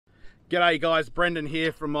G'day guys, Brendan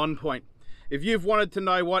here from On Point. If you've wanted to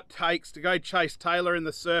know what it takes to go chase Tailor in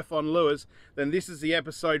the surf on lures, then this is the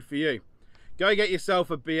episode for you. Go get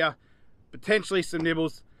yourself a beer, potentially some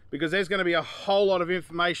nibbles, because there's going to be a whole lot of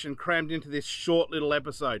information crammed into this short little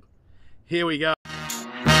episode. Here we go.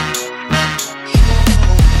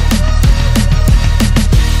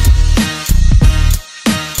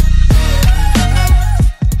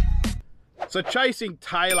 So chasing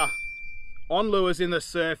Tailor on lures in the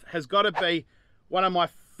surf has got to be one of my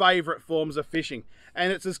favourite forms of fishing,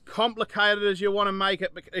 and it's as complicated as you want to make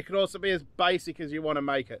it, but it could also be as basic as you want to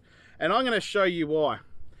make it, and I'm going to show you why.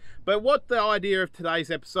 But what the idea of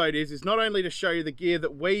today's episode is not only to show you the gear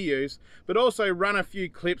that we use, but also run a few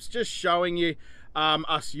clips just showing you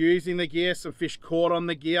us using the gear, some fish caught on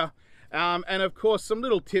the gear, and of course some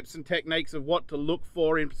little tips and techniques of what to look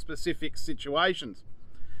for in specific situations.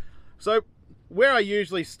 So where I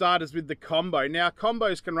usually start is with the combo. Now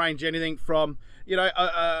combos can range anything from, you know,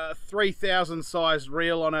 a 3000 size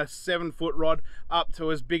reel on a 7-foot rod up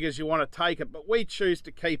to as big as you want to take it, but we choose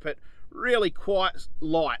to keep it really quite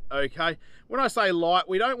light. Okay, when I say light,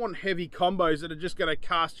 we don't want heavy combos that are just going to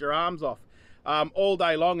cast your arms off all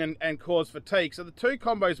day long and cause fatigue. So the two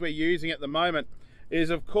combos we're using at the moment is,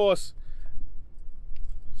 of course,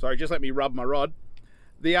 sorry, just let me rub my rod.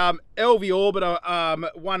 The LV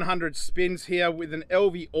Orbiter 100 spins here with an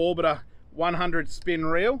LV Orbiter 100 spin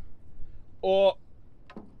reel, or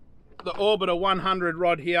the Orbiter 100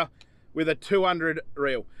 rod here with a 200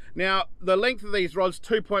 reel. Now the length of these rods,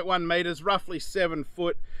 2.1 meters, roughly 7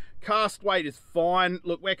 foot. Cast weight is fine.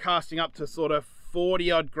 Look, we're casting up to sort of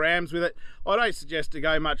 40 odd grams with it. I don't suggest to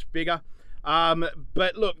go much bigger,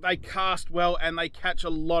 but look, they cast well and they catch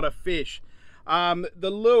a lot of fish. The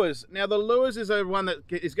lures, now the lures is a one that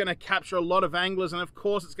is going to capture a lot of anglers, and of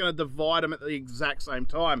course it's going to divide them at the exact same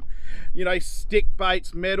time. You know, stick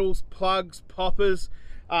baits, metals, plugs, poppers,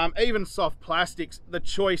 even soft plastics, the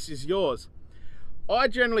choice is yours. I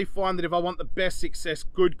generally find that if I want the best success,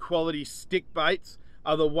 good quality stick baits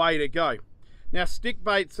are the way to go. Now stick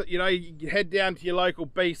baits, you know, you head down to your local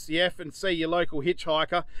BCF and see your local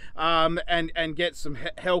hitchhiker and get some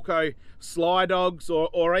Helco Sly Dogs,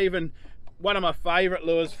 or even one of my favourite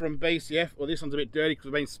lures from BCF, well this one's a bit dirty because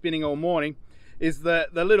I've been spinning all morning, is the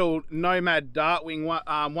little Nomad Dartwing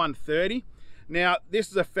 130. Now this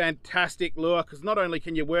is a fantastic lure because not only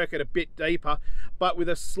can you work it a bit deeper, but with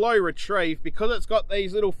a slow retrieve, because it's got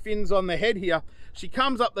these little fins on the head here, she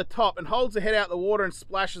comes up the top and holds the head out the water and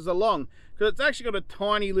splashes along, because it's actually got a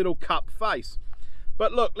tiny little cup face.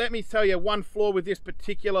 But look, let me tell you one flaw with this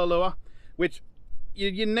particular lure, which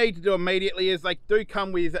you need to do immediately, is they do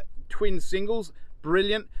come with twin singles.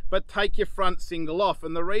 Brilliant, but take your front single off,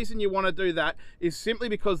 and the reason you want to do that is simply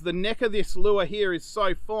because the neck of this lure here is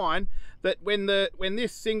so fine that when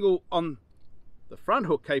this single on the front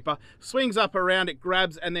hook keeper swings up around, it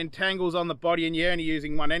grabs and then tangles on the body, and you're only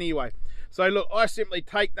using one anyway. So look, I simply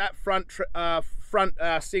take that front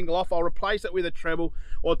single off. I'll replace it with a treble,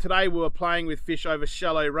 or today we were playing with fish over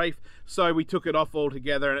shallow reef, so we took it off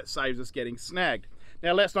altogether and it saves us getting snagged.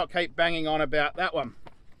 Now let's not keep banging on about that one.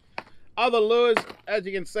 Other lures, as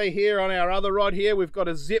you can see here on our other rod here, we've got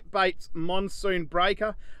a Zip Baits Monsoon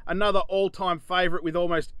Breaker, another all-time favourite with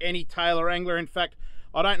almost any Tailor angler. In fact,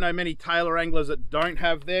 I don't know many Tailor anglers that don't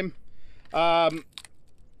have them.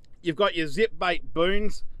 You've got your Zip Bait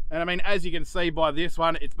Boons, and I mean, as you can see by this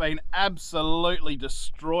one, it's been absolutely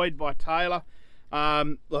destroyed by Tailor.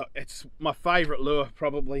 Look, it's my favourite lure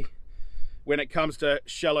probably when it comes to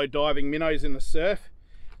shallow diving minnows in the surf.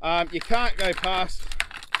 You can't go past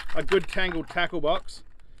a good tangled tackle box.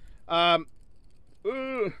 There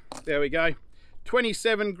we go,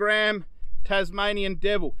 27 gram Tasmanian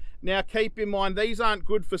Devil. Now keep in mind, these aren't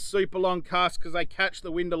good for super long casts because they catch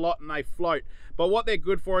the wind a lot and they float, but what they're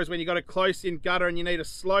good for is when you've got a close in gutter and you need a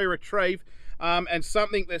slow retrieve, and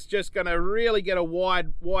something that's just going to really get a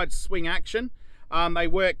wide swing action. They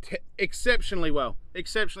work exceptionally well,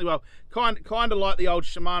 kind of like the old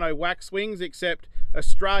Shimano wax wings, except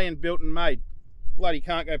Australian built and made. Bloody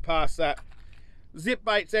can't go past that. Zip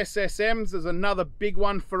Baits SSMs is another big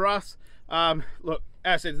one for us. Look,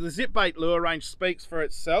 as I said, the Zip Bait lure range speaks for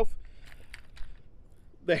itself.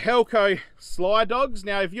 The Helco Sly Dogs.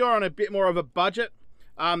 Now, if you're on a bit more of a budget,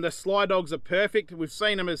 the Sly Dogs are perfect. We've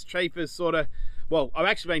seen them as cheap as sort of, well, I've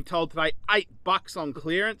actually been told today $8 on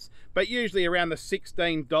clearance, but usually around the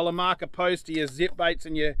 $16 mark, opposed to your Zip Baits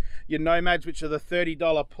and your Nomads, which are the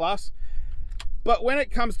 $30 plus. But when it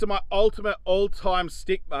comes to my ultimate all-time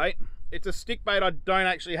stick bait, it's a stick bait I don't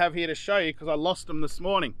actually have here to show you because I lost them this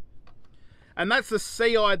morning. And that's the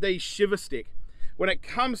CID Shiver Stick. when it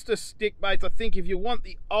comes to stick baits, I think if you want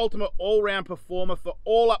the ultimate all-round performer for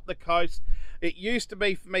all up the coast, it used to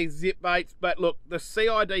be for me zip baits, but look, the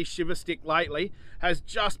CID shiver stick lately has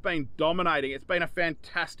just been dominating. It's been a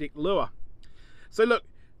fantastic lure. So look,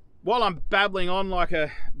 while I'm babbling on like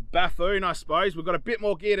a buffoon, I suppose, we've got a bit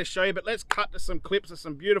more gear to show you, but let's cut to some clips of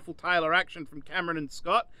some beautiful Tailor action from Cameron and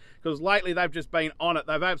Scott, because lately they've just been on it.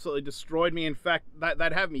 They've absolutely destroyed me. In fact,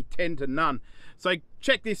 they'd have me 10 to none. So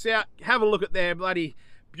check this out, have a look at their bloody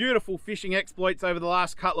beautiful fishing exploits over the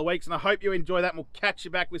last couple of weeks, and I hope you enjoy that, and we'll catch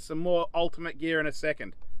you back with some more ultimate gear in a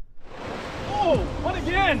second. Oh, what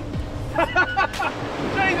again?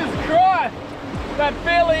 Jesus Christ! That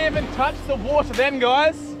barely even touched the water then,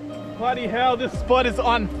 guys. Bloody hell, this spot is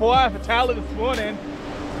on fire for Tailor this morning.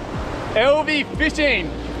 LV fishing.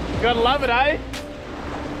 Gotta love it, eh?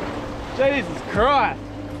 Jesus Christ.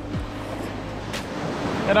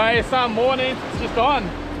 You know, some mornings it's just on.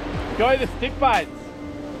 Go the stick baits.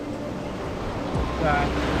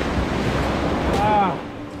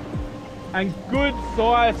 And good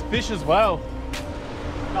sized fish as well.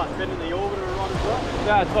 Nice bend in the orbiter rod as well.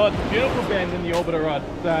 Yeah, it's a beautiful bend in the orbiter rod.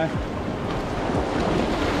 So.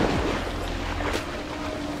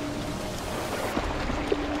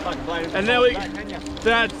 And there we,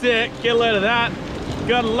 that's it, get a load of that.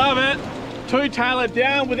 Gotta love it. 2 Tailor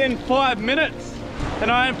down within 5 minutes.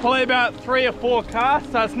 And I'm probably about 3 or 4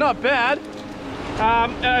 casts, so it's not bad. So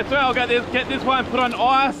I'll get this one put on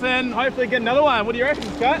ice and hopefully get another one. What do you reckon,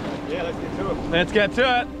 Scott? Yeah, let's get to it. Let's get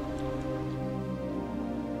to it.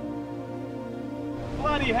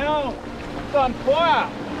 Bloody hell, it's on fire.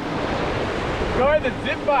 Go the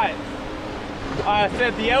zip bait. I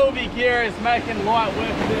said the LV gear is making light work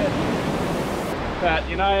of this. But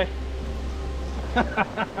you know,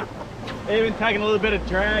 even taking a little bit of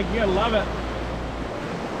drag, you gotta love it.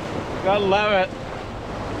 Gotta love it.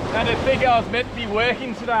 And to think I was meant to be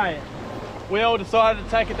working today, we all decided to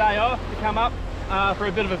take a day off to come up for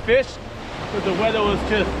a bit of a fish because the weather was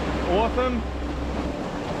just awesome.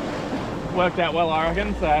 Worked out well, I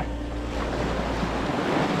reckon, so.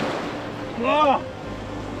 Oh.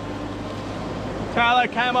 Tailor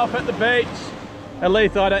came off at the beach. At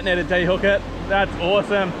least I don't need to de-hook it. That's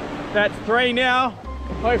awesome. That's 3 now.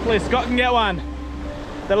 Hopefully Scott can get one.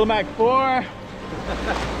 That'll make 4.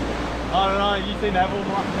 I don't know, you seem to have all the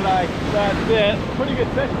luck today. That's it. Pretty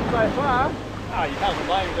good session so far. Oh, you can't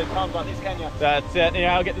complain with times like this, can you? That's it.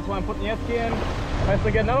 Yeah, I'll get this one put in the esky and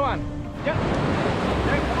hopefully get another one. Yep.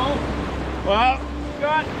 Yeah, come on. Well,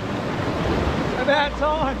 Scott, about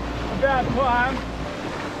time.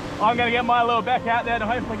 I'm going to get my little back out there to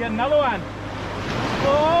hopefully get another one.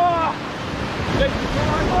 Oh!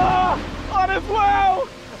 Oh! On as well!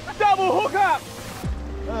 Double hookup!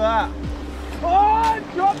 Look at that. Oh, I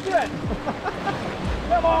dropped it!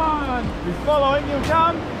 Come on! He's following, he'll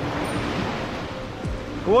come.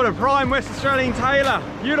 What a prime West Australian Tailor.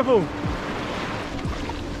 Beautiful.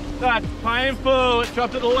 That's painful. It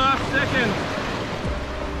dropped at the last second.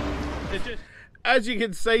 As you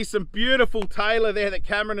can see, some beautiful Tailor there that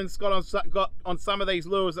Cameron and Scott got on some of these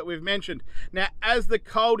lures that we've mentioned. Now, as the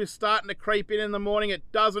cold is starting to creep in the morning,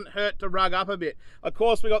 it doesn't hurt to rug up a bit. Of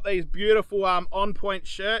course, we got these beautiful on-point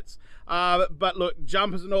shirts, but look,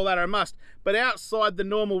 jumpers and all that are a must. But outside the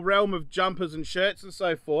normal realm of jumpers and shirts and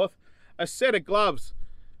so forth, a set of gloves.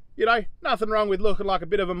 You know, nothing wrong with looking like a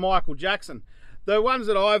bit of a Michael Jackson. The ones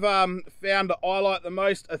that I've found that I like the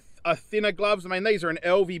most are thinner gloves. I mean, these are an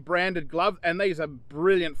LV branded glove, and these are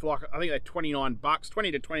brilliant for, like, I think they're 29 bucks,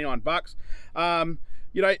 20 to 29 bucks.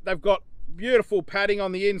 You know, they've got beautiful padding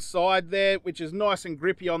on the inside there, which is nice and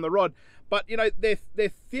grippy on the rod. But you know, they're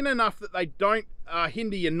thin enough that they don't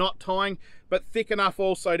hinder your knot tying, but thick enough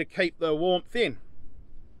also to keep the warmth in.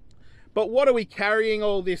 But what are we carrying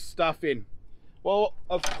all this stuff in? Well,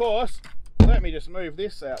 of course, let me just move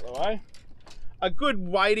this out of the way. A good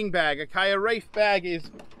wading bag, okay? A reef bag is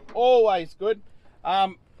always good.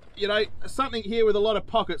 You know, something here with a lot of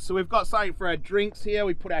pockets. So we've got something for our drinks here.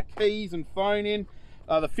 We put our keys and phone in,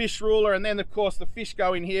 the fish ruler, and then of course the fish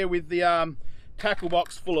go in here with the tackle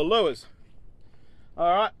box full of lures. All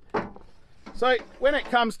right. So when it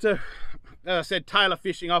comes to, as I said, Tailor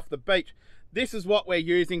fishing off the beach, this is what we're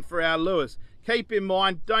using for our lures. Keep in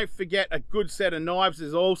mind, don't forget a good set of knives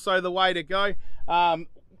is also the way to go.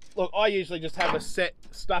 Look, I usually just have a set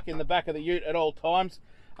stuck in the back of the ute at all times,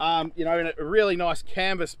 you know, in a really nice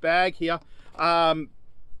canvas bag here.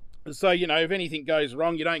 So, you know, if anything goes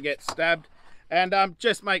wrong, you don't get stabbed. And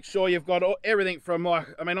just make sure you've got everything from, like,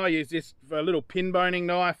 I mean, I use this for a little pin boning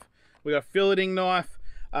knife. We've got a filleting knife,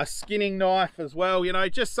 a skinning knife as well, you know,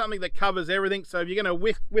 just something that covers everything. So if you're going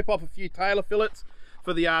to whip off a few Tailor fillets,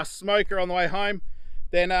 for the smoker on the way home,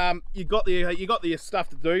 then you got the stuff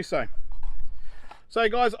to do so. So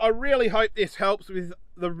guys, I really hope this helps with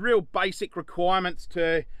the real basic requirements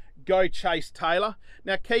to go chase tailor.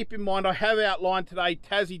 Now keep in mind, I have outlined today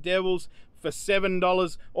Tassie Devils for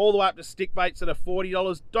 $7, all the way up to stick baits that are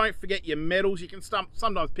 $40. Don't forget your metals. You can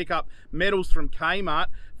sometimes pick up metals from Kmart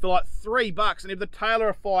for like $3, and if the tailor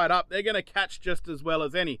are fired up, they're going to catch just as well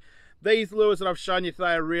as any. These lures that I've shown you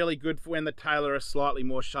today are really good for when the tailor is slightly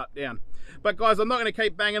more shut down. But guys, I'm not going to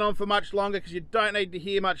keep banging on for much longer because you don't need to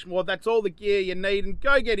hear much more. That's all the gear you need, and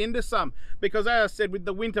go get into some, because as I said, with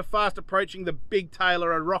the winter fast approaching, the big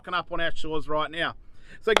tailor are rocking up on our shores right now.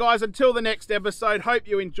 So guys, until the next episode, hope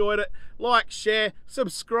you enjoyed it. Like, share,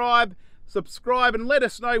 subscribe, and let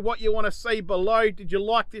us know what you want to see below. Did you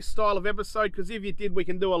like this style of episode? Because if you did, we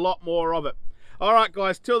can do a lot more of it. All right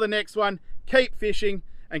guys, till the next one, keep fishing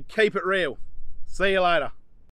and keep it real. See you later.